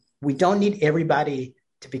We don't need everybody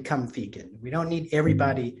to become vegan. We don't need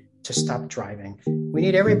everybody to stop driving. We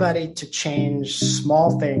need everybody to change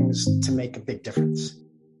small things to make a big difference.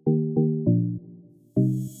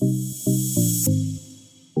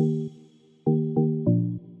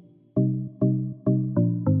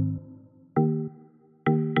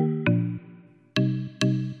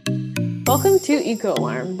 Welcome to Eco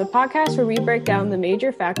Alarm, the podcast where we break down the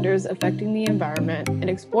major factors affecting the environment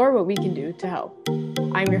and explore what we can do to help.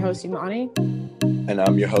 I'm your host, Imani. And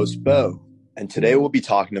I'm your host, Bo. And today we'll be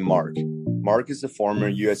talking to Mark. Mark is a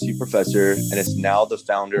former USC professor and is now the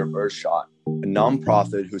founder of Earthshot, a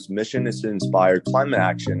nonprofit whose mission is to inspire climate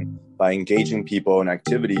action by engaging people in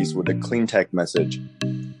activities with a clean tech message.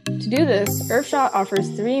 To do this, Earthshot offers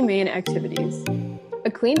three main activities: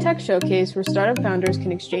 a clean tech showcase where startup founders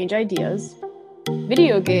can exchange ideas,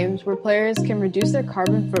 video games where players can reduce their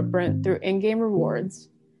carbon footprint through in-game rewards,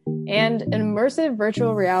 and an immersive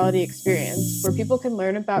virtual reality experience where people can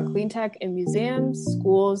learn about clean tech in museums,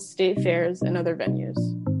 schools, state fairs, and other venues.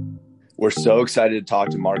 We're so excited to talk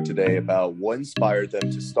to Mark today about what inspired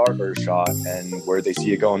them to start Earthshot and where they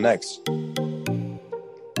see it going next.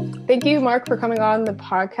 Thank you, Mark, for coming on the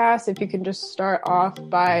podcast. If you can just start off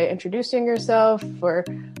by introducing yourself, for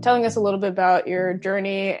telling us a little bit about your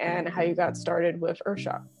journey and how you got started with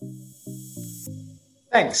Earthshot.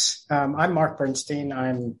 Thanks. I'm Mark Bernstein.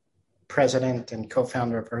 I'm president and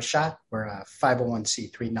co-founder of Earthshot. We're a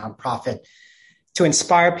 501c3 nonprofit to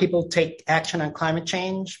inspire people to take action on climate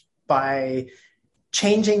change by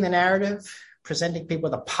changing the narrative, presenting people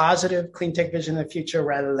with a positive clean tech vision of the future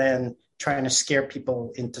rather than trying to scare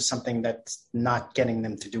people into something that's not getting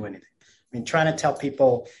them to do anything. I mean, trying to tell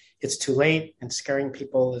people it's too late and scaring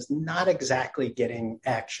people is not exactly getting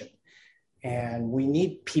action. And we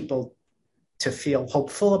need people to feel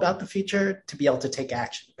hopeful about the future, to be able to take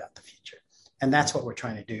action about the future. And that's what we're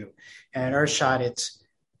trying to do. And Earthshot,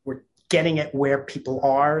 we're getting it where people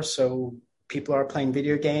are. So people are playing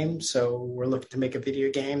video games. So we're looking to make a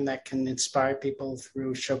video game that can inspire people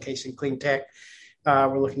through showcasing clean tech.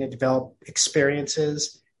 We're looking to develop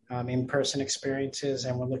experiences, in-person experiences,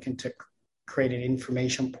 and we're looking to create an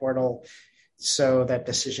information portal so that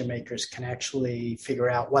decision makers can actually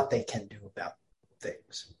figure out what they can do about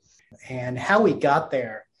things. And how we got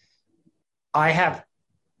there, I have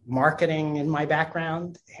marketing in my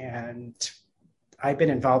background, and I've been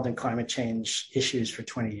involved in climate change issues for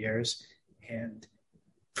 20 years. And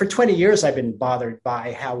for 20 years, I've been bothered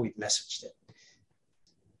by how we've messaged it.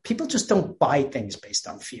 People just don't buy things based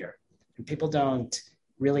on fear. And people don't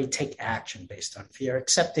really take action based on fear,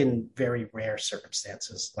 except in very rare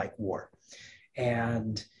circumstances like war.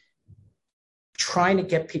 And trying to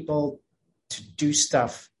get people to do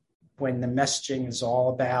stuff when the messaging is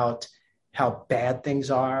all about how bad things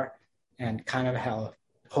are and kind of how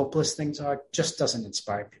hopeless things are just doesn't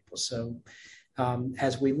inspire people. So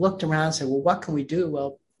as we looked around and said, well, what can we do?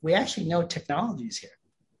 Well, we actually know technology is here.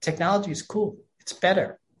 Technology is cool. It's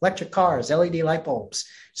better. Electric cars, LED light bulbs,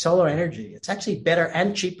 solar energy. It's actually better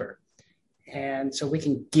and cheaper. And so we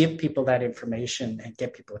can give people that information and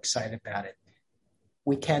get people excited about it.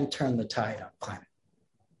 We can turn the tide on climate.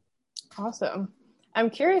 Awesome. I'm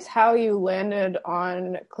curious how you landed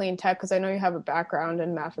on clean tech, because I know you have a background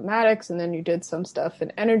in mathematics and then you did some stuff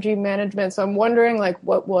in energy management. So I'm wondering,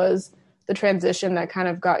 what was the transition that kind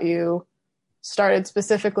of got you started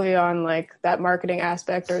specifically on that marketing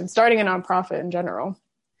aspect or starting a nonprofit in general?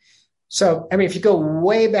 So, if you go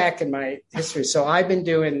way back in my history, so I've been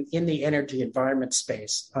doing in the energy environment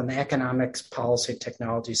space on the economics, policy,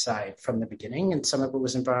 technology side from the beginning. And some of it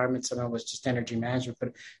was environment, some of it was just energy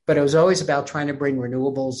management. But it was always about trying to bring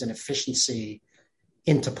renewables and efficiency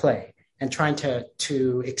into play and trying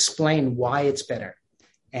to explain why it's better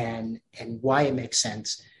and why it makes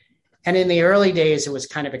sense. And in the early days, it was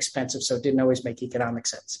kind of expensive, so it didn't always make economic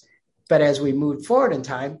sense. But as we moved forward in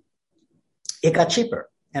time, it got cheaper.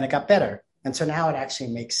 And it got better. And so now it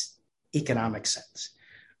actually makes economic sense.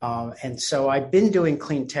 And so I've been doing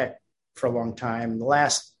clean tech for a long time. The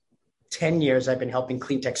last 10 years, I've been helping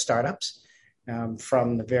clean tech startups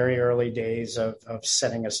from the very early days of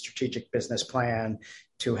setting a strategic business plan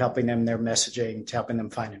to helping them their messaging, to helping them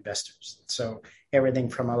find investors. So everything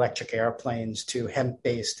from electric airplanes to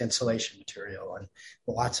hemp-based insulation material and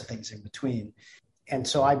lots of things in between. And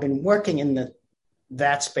so I've been working in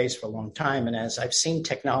that space for a long time. And as I've seen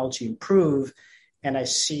technology improve and I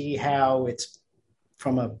see how it's,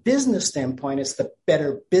 from a business standpoint, it's the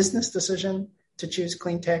better business decision to choose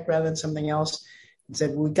clean tech rather than something else, and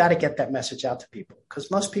said, we've got to get that message out to people, because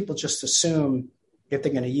most people just assume if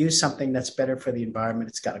they're going to use something that's better for the environment,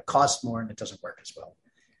 it's got to cost more and it doesn't work as well.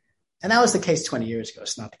 And that was the case 20 years ago.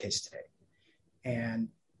 It's not the case today. And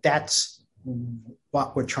that's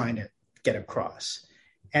what we're trying to get across.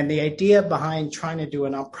 And the idea behind trying to do a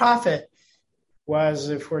nonprofit was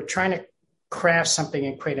if we're trying to craft something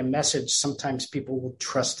and create a message, sometimes people will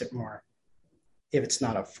trust it more if it's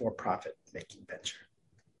not a for-profit making venture.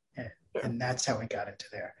 And that's how we got into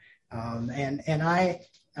there. And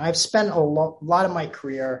I've spent a lot of my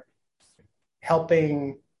career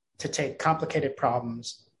helping to take complicated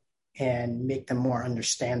problems and make them more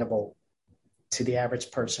understandable to the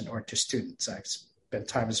average person or to students. I've spent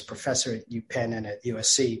time as a professor at UPenn and at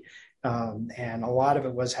USC. And a lot of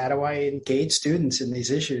it was, how do I engage students in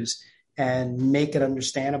these issues and make it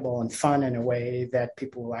understandable and fun in a way that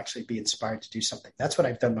people will actually be inspired to do something? That's what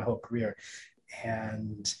I've done my whole career.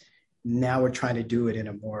 And now we're trying to do it in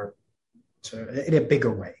a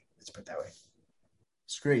bigger way. Let's put it that way.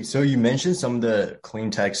 That's great. So you mentioned some of the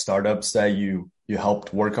clean tech startups that you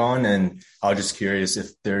helped work on, and I was just curious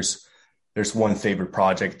if there's one favorite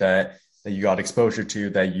project that you got exposure to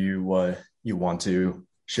that you want to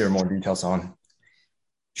share more details on.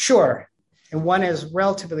 Sure. And one is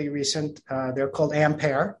relatively recent. They're called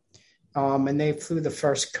Ampere, and they flew the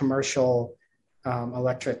first commercial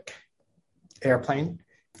electric airplane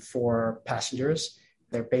for passengers.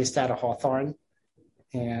 They're based out of Hawthorne,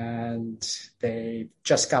 and they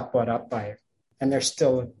just got bought up and they're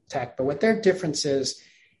still intact. But what their difference is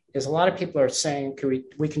a lot of people are saying,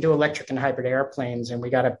 we can do electric and hybrid airplanes, and we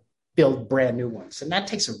got to build brand new ones. And that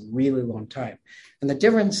takes a really long time. And the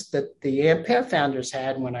difference that the Ampere founders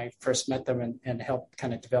had when I first met them and helped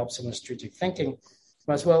kind of develop some of the strategic thinking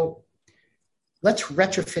was, well, let's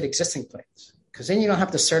retrofit existing planes, because then you don't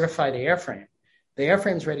have to certify the airframe. The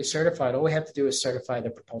airframe's already certified. All we have to do is certify the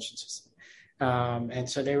propulsion system. And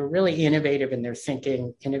so they were really innovative in their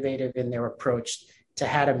thinking, innovative in their approach to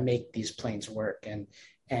how to make these planes work.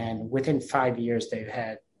 And within 5 years, they've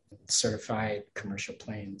had certified commercial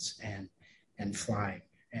planes and flying.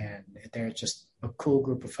 And they're just a cool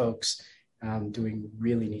group of folks doing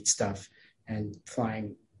really neat stuff and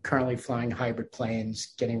currently flying hybrid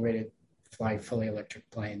planes, getting ready to fly fully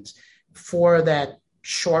electric planes for that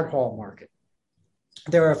short haul market.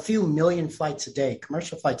 There are a few million flights a day,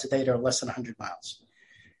 commercial flights a day that are less than 100 miles.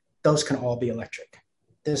 Those can all be electric.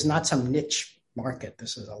 There's not some niche market.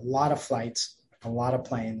 This is a lot of flights, a lot of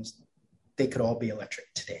planes. They could all be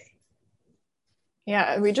electric today.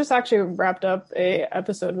 Yeah, we just actually wrapped up a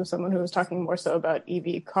episode with someone who was talking more so about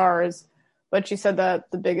EV cars, but she said that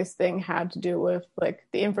the biggest thing had to do with like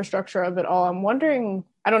the infrastructure of it all. I'm wondering,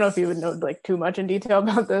 I don't know if you would know like too much in detail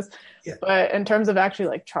about this, but in terms of actually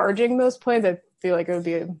like charging those planes, I feel like it would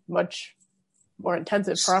be a much more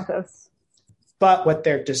intensive process. But what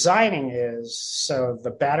they're designing is, so the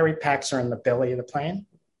battery packs are in the belly of the plane.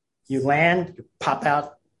 You land, you pop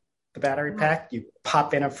out the battery pack, you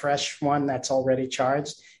pop in a fresh one that's already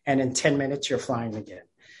charged, and in 10 minutes, you're flying again.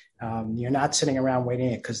 You're not sitting around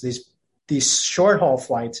waiting, because these short haul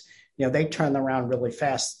flights, they turn around really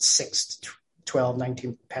fast, 6 to 12,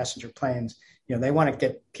 19 passenger planes. They want to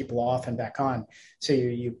get people off and back on. So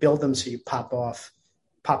you build them so you pop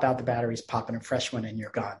out the batteries, pop in a fresh one, and you're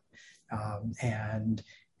gone. And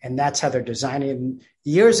that's how they're designing.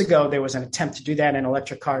 Years ago, there was an attempt to do that in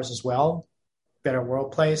electric cars as well, Better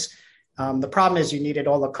World Place. The problem is you needed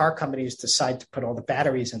all the car companies to decide to put all the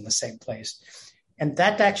batteries in the same place. And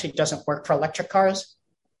that actually doesn't work for electric cars,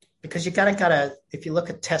 because you gotta, if you look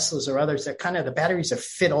at Teslas or others, they're kind of, the batteries are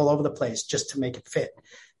fit all over the place just to make it fit.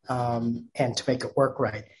 And to make it work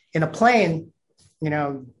right. In a plane,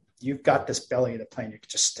 you've got this belly of the plane, you can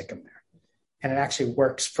just stick them there. And it actually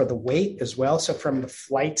works for the weight as well. So from the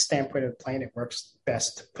flight standpoint of the plane, it works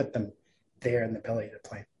best to put them there in the belly of the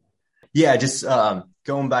plane. Yeah, just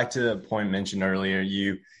going back to the point mentioned earlier,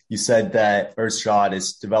 you said that Earthshot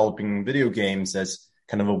is developing video games as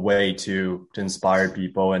kind of a way to inspire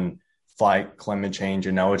people and fight climate change.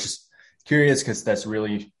 And I was just curious, because that's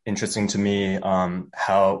really interesting to me,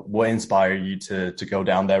 what inspired you to go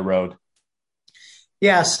down that road?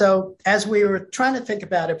 Yeah, so as we were trying to think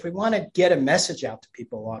about, if we want to get a message out to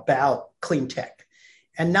people about clean tech,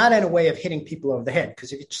 and not in a way of hitting people over the head,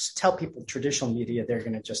 because if you just tell people traditional media, they're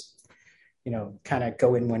going to just, kind of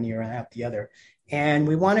go in one ear and out the other. And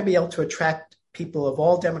we want to be able to attract people of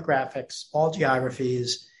all demographics, all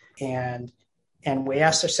geographies, and we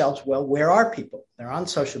asked ourselves, well, where are people? They're on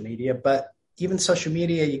social media, but even social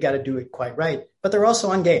media, you got to do it quite right. But they're also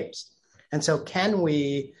on games. And so can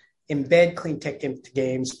we embed clean tech into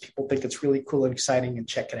games? People think it's really cool and exciting, and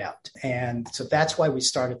check it out. And so that's why we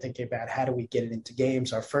started thinking about, how do we get it into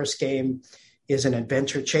games? Our first game is an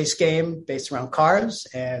adventure chase game based around cars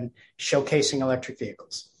and showcasing electric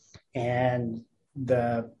vehicles. And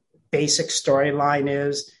the basic storyline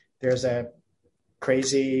is there's a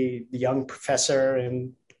crazy young professor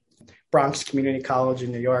in Bronx Community College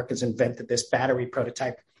in New York has invented this battery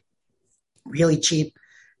prototype, really cheap,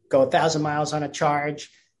 go 1,000 miles on a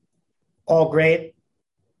charge, all great.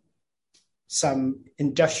 Some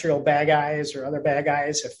industrial bad guys or other bad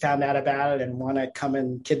guys have found out about it and want to come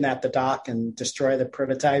and kidnap the doc and destroy the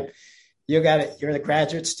prototype. You're the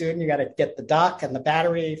graduate student. You got to get the doc and the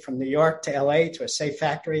battery from New York to LA to a safe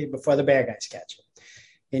factory before the bad guys catch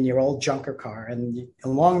you in your old junker car. And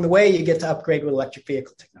along the way, you get to upgrade with electric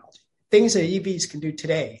vehicle technology. Things that EVs can do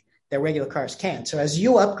today that regular cars can't. So as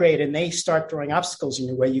you upgrade and they start throwing obstacles in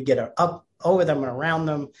your way, you get up over them and around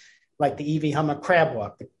them, like the EV Hummer crab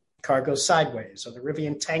walk. The car goes sideways, or the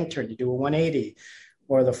Rivian tank turn, you do a 180,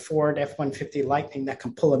 or the Ford F-150 Lightning that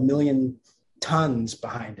can pull 1 million tons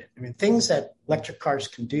behind it. I mean, things that electric cars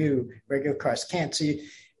can do, regular cars can't. So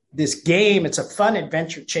this game, it's a fun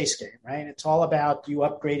adventure chase game, right? It's all about you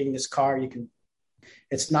upgrading this car.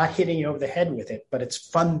 It's not hitting you over the head with it, but it's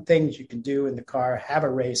fun things you can do in the car, have a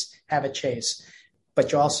race, have a chase,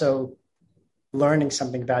 but you're also learning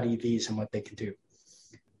something about EVs and what they can do.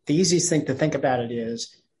 The easiest thing to think about it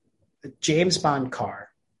is a James Bond car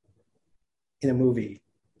in a movie,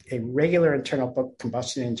 a regular internal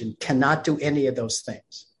combustion engine cannot do any of those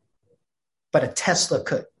things, but a Tesla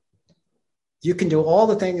could. You can do all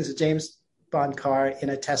the things a James Bond car in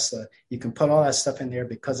a Tesla. You can put all that stuff in there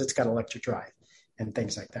because it's got electric drive and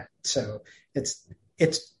things like that. So it's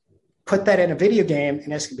put that in a video game,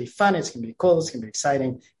 and it's going to be fun. It's going to be cool. It's going to be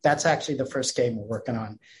exciting. That's actually the first game we're working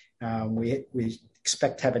on. We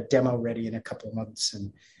expect to have a demo ready in a couple of months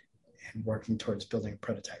and working towards building a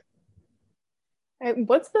prototype.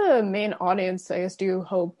 What's the main audience, I guess, do you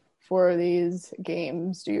hope for these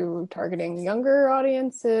games? Do you targeting younger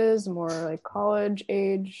audiences, more like college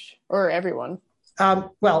age, or everyone?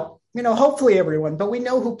 Well, hopefully everyone, but we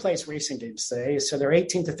know who plays racing games today. So they're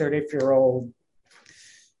 18 to 30-year-old,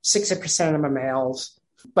 60% of them are males,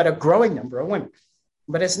 but a growing number of women.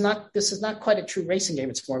 But this is not quite a true racing game.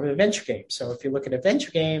 It's more of an adventure game. So if you look at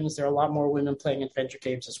adventure games, there are a lot more women playing adventure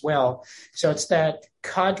games as well. So it's that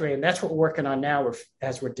cadre, and that's what we're working on now.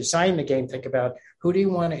 As we're designing the game, think about who do you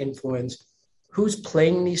want to influence, who's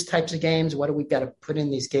playing these types of games, what do we got to put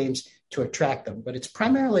in these games to attract them. But it's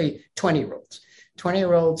primarily 20-year-olds.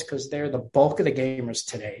 20-year-olds because they're the bulk of the gamers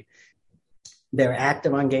today. They're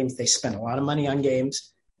active on games. They spend a lot of money on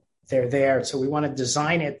games. They're there. So we want to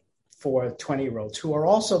design it for 20-year-olds who are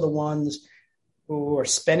also the ones who are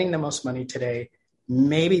spending the most money today,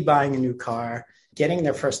 maybe buying a new car, getting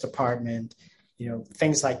their first apartment,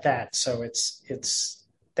 things like that. So it's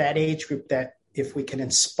that age group that if we can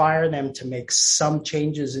inspire them to make some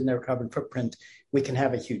changes in their carbon footprint, we can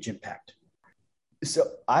have a huge impact. So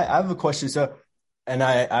I have a question. So, and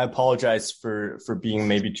I apologize for being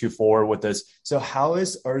maybe too forward with this. So how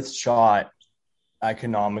is Earthshot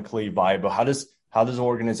economically viable? How does the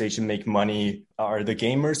organization make money? Are the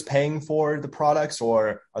gamers paying for the products,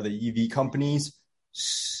 or are the EV companies?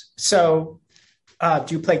 So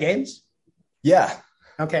do you play games? Yeah.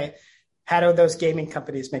 Okay. How do those gaming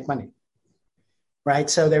companies make money? Right.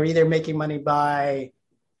 So they're either making money by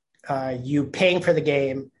you paying for the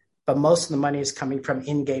game, but most of the money is coming from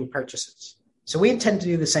in-game purchases. So we intend to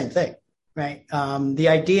do the same thing. Right. The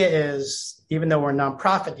idea is, even though we're a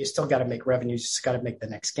nonprofit, you still got to make revenues. You just got to make the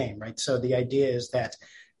next game. Right. So the idea is that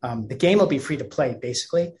the game will be free to play,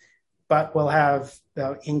 basically, but we'll have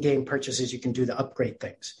in-game purchases. You can do the upgrade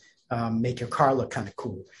things, make your car look kind of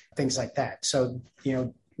cool, things like that. So,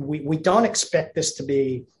 we don't expect this to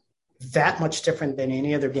be that much different than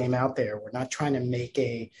any other game out there. We're not trying to make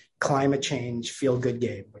a climate change feel-good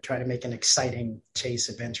game. We're trying to make an exciting chase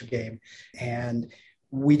adventure game. And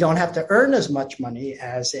we don't have to earn as much money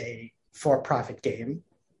as a for-profit game,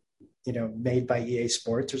 made by EA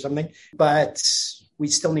Sports or something, but we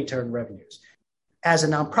still need to earn revenues. As a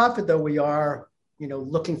nonprofit, though, we are,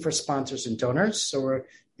 looking for sponsors and donors. So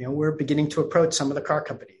we're beginning to approach some of the car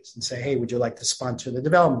companies and say, hey, would you like to sponsor the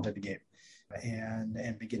development of the game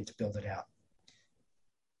and begin to build it out?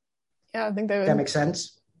 Yeah, I think that makes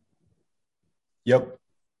sense. Yep.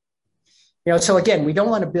 So again,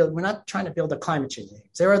 we're not trying to build a climate change game.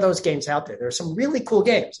 There are those games out there. There are some really cool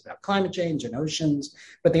games about climate change and oceans,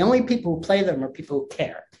 but the only people who play them are people who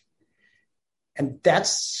care. And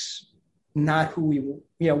that's not who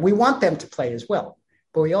we want them to play as well.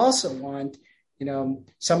 But we also want,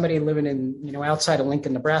 somebody living in, outside of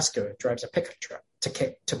Lincoln, Nebraska, who drives a pickup truck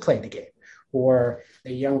to play the game, or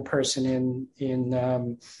a young person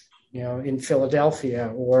in in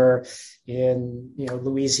Philadelphia or in,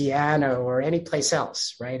 Louisiana or any place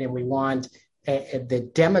else, right? And we want the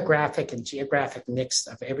demographic and geographic mix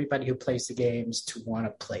of everybody who plays the games to want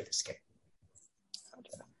to play this game.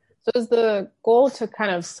 So is the goal to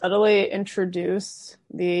kind of subtly introduce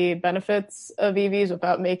the benefits of EVs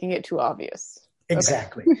without making it too obvious?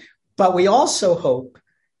 Exactly. Okay. But we also hope,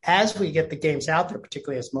 as we get the games out there,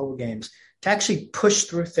 particularly as mobile games, to actually push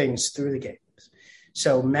through things through the games.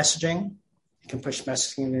 So messaging, you can push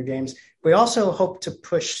messaging in your games. We also hope to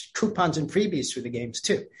push coupons and freebies through the games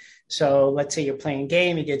too. So let's say you're playing a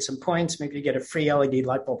game, you get some points, maybe you get a free LED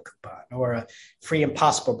light bulb coupon or a free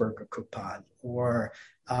Impossible Burger coupon or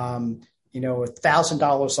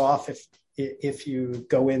 $1,000 off if you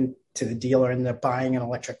go into the dealer and they're buying an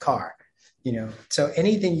electric car. So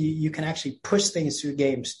anything you can actually push things through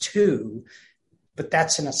games too, but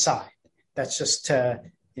that's an aside. That's just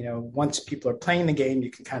once people are playing the game,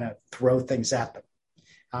 you can kind of throw things at them.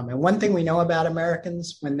 And one thing we know about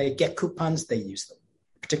Americans, when they get coupons, they use them,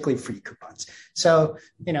 particularly free coupons. So,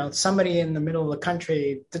 somebody in the middle of the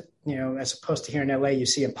country, as opposed to here in LA, you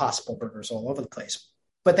see Impossible Burgers all over the place,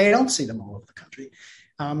 but they don't see them all over the country.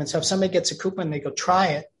 And so if somebody gets a coupon, they go try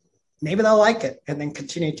it, maybe they'll like it and then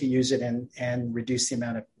continue to use it and reduce the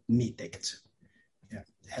amount of meat they consume. Yeah.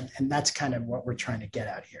 And that's kind of what we're trying to get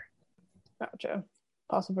out here. Gotcha.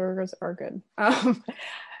 Impossible Burgers are good. I'm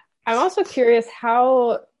also curious,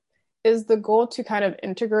 how is the goal to kind of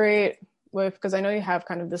integrate with, because I know you have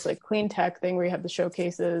kind of this like clean tech thing where you have the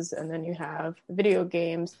showcases and then you have video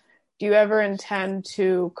games. Do you ever intend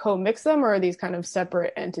to co-mix them, or are these kind of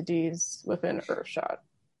separate entities within Earthshot?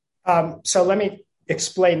 So let me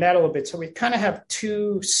explain that a little bit. So we kind of have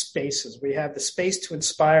two spaces. We have the space to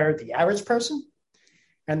inspire the average person,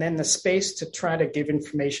 and then the space to try to give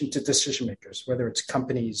information to decision makers, whether it's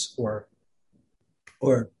companies or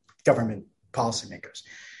government policymakers.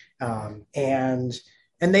 And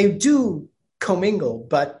they do commingle,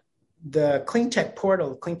 but the CleanTech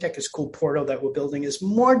portal, CleanTech is Cool portal that we're building, is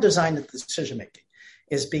more designed at the decision making,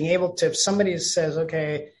 is being able to, if somebody says,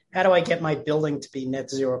 okay, how do I get my building to be net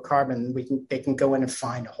zero carbon? They can go in and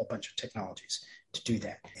find a whole bunch of technologies to do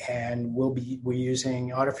that. And we're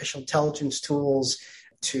using artificial intelligence tools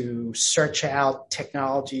to search out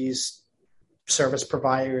technologies, service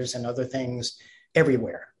providers, and other things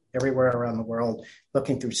everywhere around the world,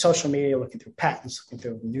 looking through social media, looking through patents, looking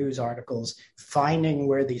through news articles, finding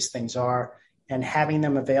where these things are and having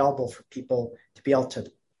them available for people to be able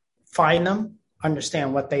to find them,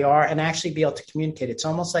 understand what they are, and actually be able to communicate. It's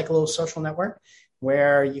almost like a little social network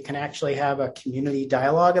where you can actually have a community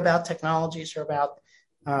dialogue about technologies or about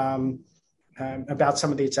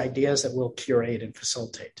some of these ideas that we'll curate and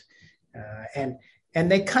facilitate. And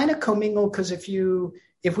they kind of commingle, because if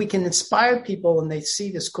we can inspire people and they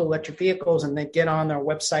see this cool electric vehicles and they get on their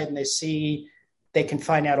website and they can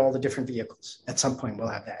find out all the different vehicles. At some point we'll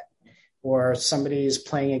have that. Or somebody is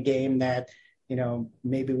playing a game that,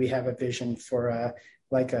 maybe we have a vision for a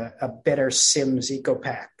better Sims eco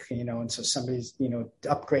pack, and so somebody's,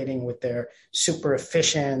 upgrading with their super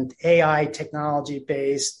efficient AI technology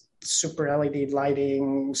based super LED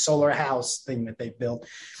lighting solar house thing that they built.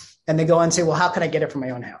 And they go and say, well, how can I get it for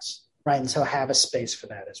my own house? Right. And so have a space for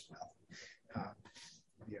that as well.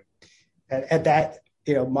 At that,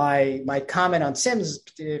 my comment on Sims,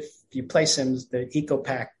 if you play Sims, the eco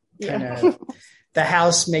pack the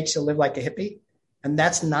house makes you live like a hippie. And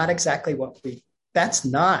that's not exactly that's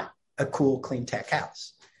not a cool, clean tech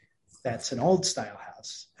house. That's an old style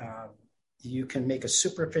house. You can make a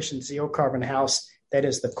super efficient zero carbon house that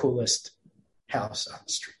is the coolest house on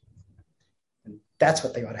the street. And that's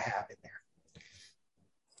what they ought to have in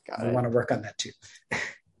there. We want to work on that too.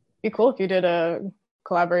 Be cool if you did a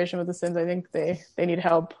collaboration with The Sims. I think they need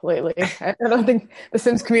help lately. I don't think the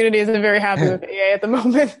Sims community isn't very happy with AI at the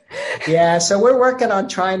moment. Yeah, so we're working on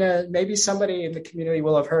trying to, maybe somebody in the community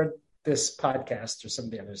will have heard this podcast or some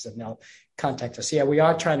of the others, and they'll contact us. Yeah, we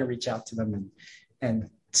are trying to reach out to them and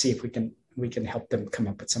see if we can help them come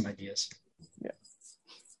up with some ideas.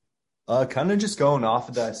 Yeah. Kind of just going off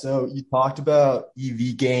of that. So you talked about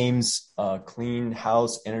EV games, clean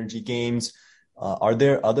house energy games. Are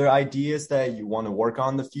there other ideas that you want to work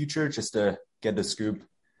on in the future, just to get the scoop?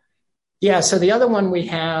 Yeah. So the other one we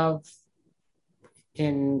have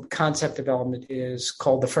in concept development is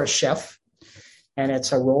called The First Chef. And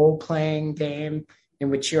it's a role-playing game in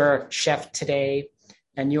which you're a chef today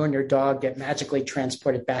and you and your dog get magically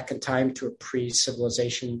transported back in time to a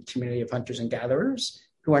pre-civilization community of hunters and gatherers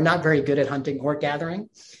who are not very good at hunting or gathering.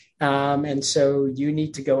 And so you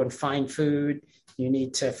need to go and find food. You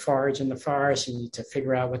need to forage in the forest. You need to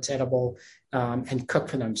figure out what's edible. and cook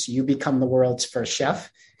for them. So you become the world's first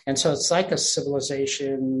chef. And so it's like a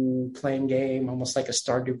Civilization playing game, almost like a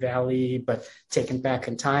Stardew Valley, but taken back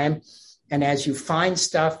in time. And as you find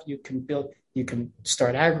stuff, you can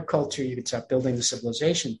start agriculture, you can start building the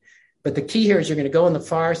civilization. But the key here is you're going to go in the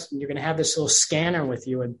forest and you're going to have this little scanner with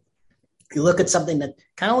you. And you look at something that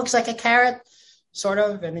kind of looks like a carrot, sort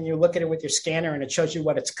of, and then you look at it with your scanner and it shows you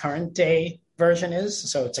what its current day version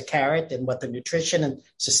is. So it's a carrot and what the nutrition and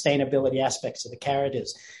sustainability aspects of the carrot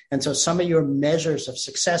is. And so some of your measures of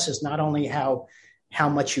success is not only how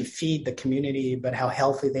much you feed the community, but how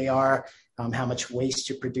healthy they are, how much waste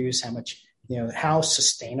you produce, how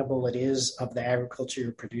sustainable it is of the agriculture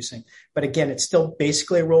you're producing. But again, it's still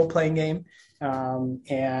basically a role-playing game.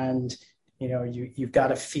 And you've got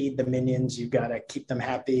to feed the minions. You've got to keep them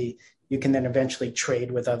happy. You can then eventually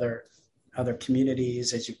trade with other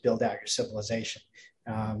communities as you build out your civilization.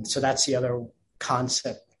 So that's the other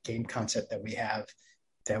game concept that we have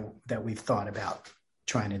that we've thought about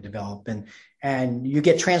trying to develop. And you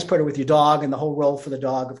get transported with your dog, and the whole role for the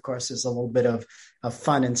dog, of course, is a little bit of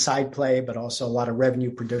fun and side play, but also a lot of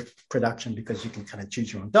revenue production because you can kind of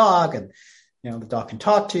choose your own dog, and the dog can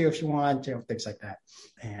talk to you if you want, things like that.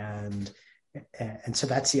 And so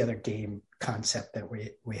that's the other game concept that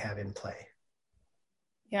we have in play.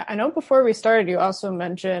 Yeah, I know before we started, you also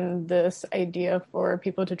mentioned this idea for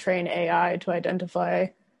people to train AI to identify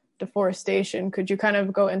deforestation. Could you kind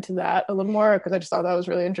of go into that a little more? Because I just thought that was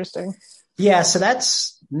really interesting. Yeah, so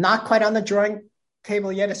that's not quite on the drawing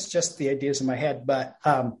table yet. It's just the ideas in my head. But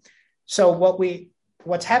so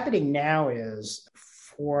what's happening now is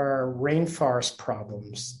for rainforest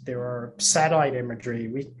problems, there are satellite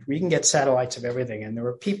imagery. We can get satellites of everything. And there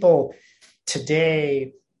are people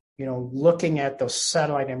today, looking at those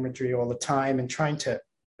satellite imagery all the time and trying to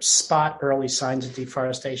spot early signs of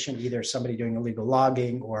deforestation, either somebody doing illegal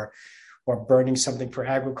logging or burning something for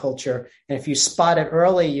agriculture. And if you spot it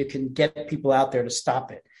early, you can get people out there to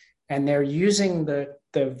stop it. And they're using the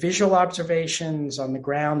visual observations on the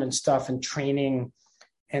ground and stuff and training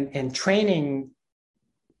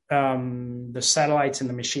the satellites and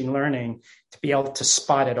the machine learning to be able to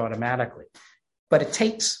spot it automatically. But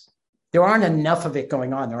there aren't enough of it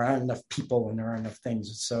going on. There aren't enough people and there aren't enough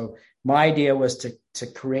things. So my idea was to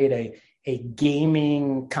create a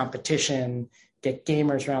gaming competition, get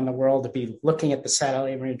gamers around the world to be looking at the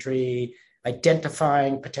satellite imagery,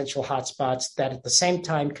 identifying potential hotspots that at the same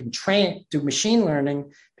time can do machine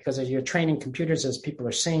learning, because as you're training computers as people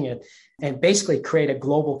are seeing it, and basically create a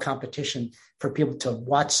global competition for people to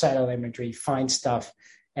watch satellite imagery, find stuff,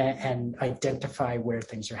 and identify where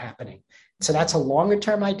things are happening. So that's a longer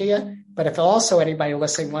term idea. But if also anybody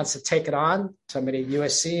listening wants to take it on, somebody at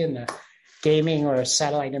USC in the gaming or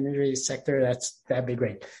satellite imagery sector, that'd be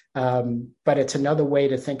great. But it's another way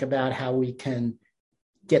to think about how we can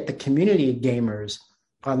get the community of gamers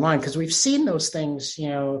online, because we've seen those things,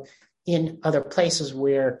 in other places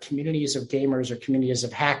where communities of gamers or communities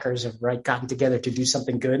of hackers have gotten together to do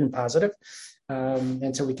something good and positive.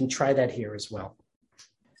 And so we can try that here as well.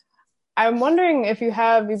 I'm wondering if you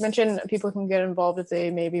mentioned people can get involved if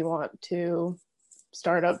they maybe want to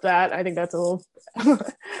start up that. I think that's a little,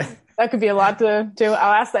 that could be a lot to do.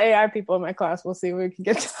 I'll ask the AI people in my class. We'll see what we can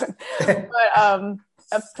get done.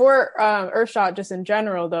 But for Earthshot, just in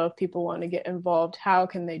general, though, if people want to get involved, how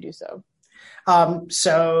can they do so?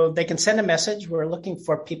 So they can send a message. We're looking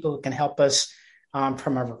for people who can help us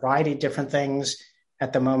from a variety of different things.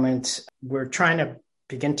 At the moment, we're trying to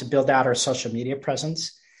begin to build out our social media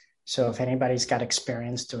presence. So if anybody's got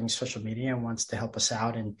experience doing social media and wants to help us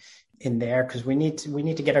out in there, because we need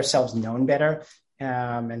to get ourselves known better.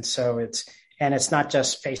 And so it's not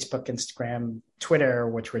just Facebook, Instagram, Twitter,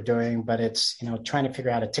 which we're doing, but it's, trying to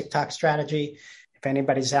figure out a TikTok strategy. If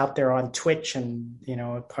anybody's out there on Twitch and,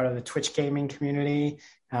 part of the Twitch gaming community,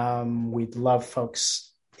 we'd love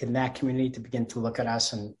folks in that community to begin to look at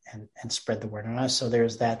us and spread the word on us. So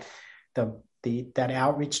there's that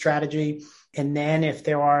outreach strategy. And then if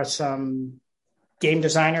there are some game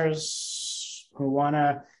designers who want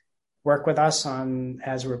to work with us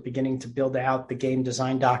as we're beginning to build out the game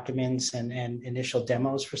design documents and initial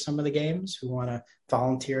demos for some of the games, who want to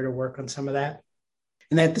volunteer to work on some of that.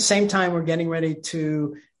 And then at the same time, we're getting ready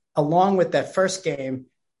to, along with that first game,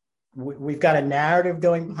 we've got a narrative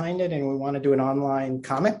going behind it, and we want to do an online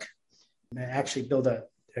comic and actually build a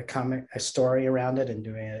story around it, and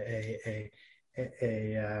doing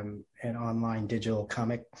an online digital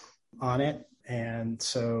comic on it. And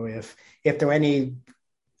so if there are any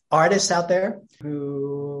artists out there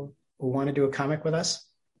who want to do a comic with us,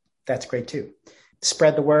 that's great too.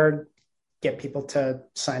 Spread the word, get people to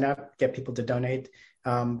sign up, get people to donate.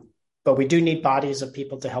 But we do need bodies of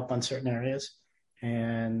people to help on certain areas,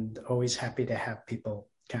 and always happy to have people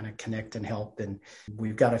kind of connect and help. And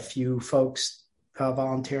we've got a few folks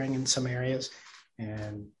volunteering in some areas,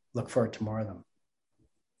 and look forward to more of them.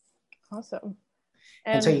 Awesome.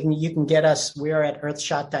 And so you can get us. We are at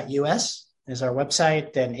earthshot.us is our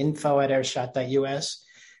website, then info@earthshot.us.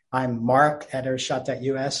 I'm Mark at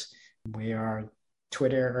earthshot.us. We are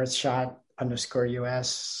Twitter,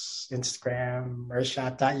 earthshot_US, Instagram,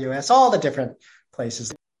 earthshot.us, all the different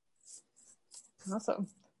places. Awesome.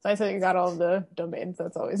 So I said you got all of the domains.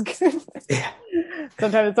 That's always good. Yeah.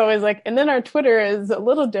 Sometimes it's always like, and then our Twitter is a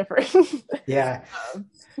little different. Yeah.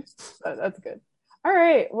 That's good. All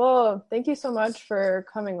right. Well, thank you so much for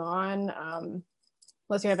coming on.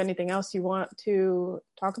 Unless you have anything else you want to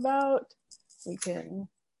talk about, we can.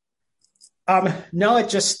 No, it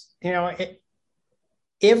just,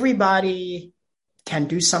 everybody can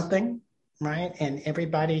do something, right? And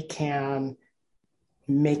everybody can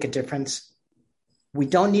make a difference. We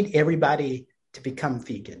don't need everybody to become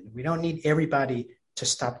vegan. We don't need everybody to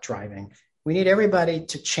stop driving. We need everybody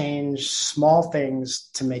to change small things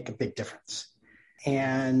to make a big difference.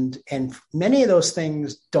 And many of those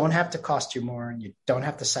things don't have to cost you more, and you don't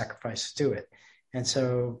have to sacrifice to do it. And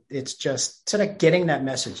so it's just sort of getting that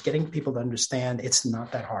message, getting people to understand it's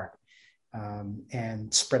not that hard,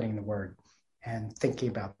 and spreading the word and thinking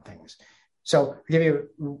about things. So we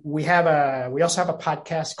also have a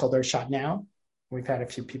podcast called Earthshot Now. We've had a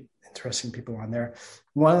few interesting people on there.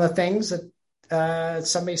 One of the things that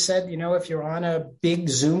somebody said, if you're on a big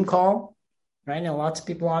Zoom call, right, now lots of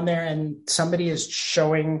people on there, and somebody is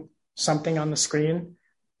showing something on the screen,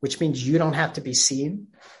 which means you don't have to be seen,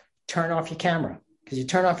 turn off your camera. Because you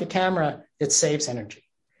turn off your camera, it saves energy.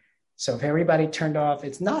 So if everybody turned off,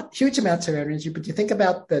 it's not huge amounts of energy, but you think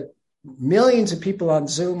about the millions of people on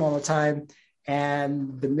Zoom all the time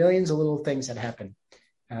and the millions of little things that happen.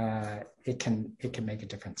 It can make a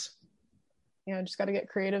difference. Yeah, just got to get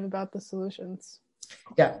creative about the solutions.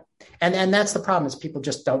 Yeah. And that's the problem, is people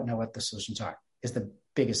just don't know what the solutions are, is the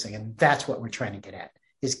biggest thing. And that's what we're trying to get at,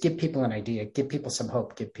 is give people an idea, give people some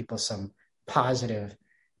hope, give people some positive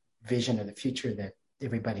vision of the future that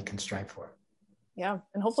everybody can strive for. Yeah.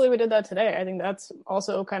 And hopefully we did that today. I think that's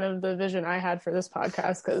also kind of the vision I had for this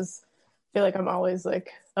podcast, because I feel like I'm always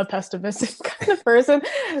like a pessimistic kind of person,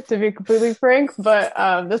 to be completely frank. But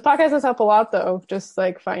this podcast has helped a lot, though, just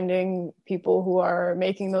like finding people who are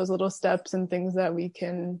making those little steps and things that we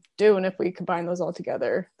can do. And if we combine those all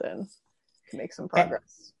together, then we can make some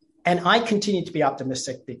progress. And I continue to be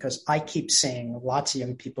optimistic, because I keep seeing lots of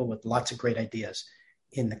young people with lots of great ideas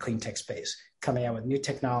in the clean tech space, coming out with new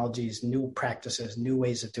technologies, new practices, new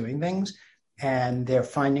ways of doing things. And they're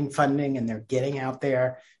finding funding, and they're getting out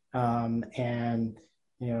there.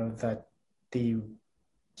 The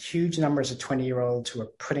huge numbers of 20-year-olds who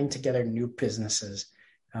are putting together new businesses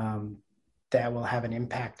that will have an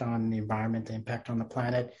impact on the environment, the impact on the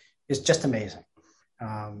planet, is just amazing.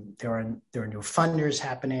 There are new funders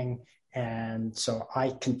happening. And so I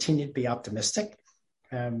continue to be optimistic,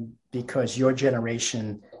 because your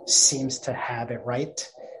generation seems to have it right.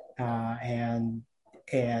 And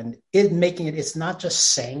it's not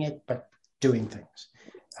just saying it, but doing things,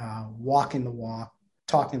 walking the walk,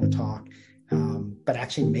 talking the talk, but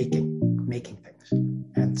actually making things.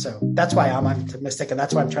 And so that's why I'm optimistic, and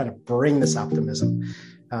that's why I'm trying to bring this optimism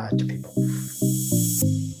to people.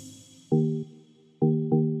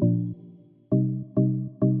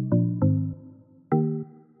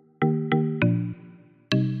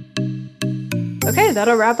 Okay,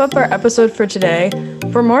 that'll wrap up our episode for today.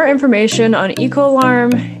 For more information on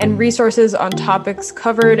EcoAlarm and resources on topics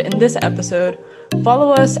covered in this episode,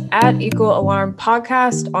 follow us at EcoAlarm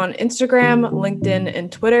Podcast on Instagram, LinkedIn,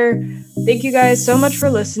 and Twitter. Thank you guys so much for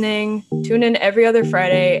listening. Tune in every other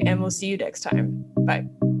Friday, and we'll see you next time. Bye.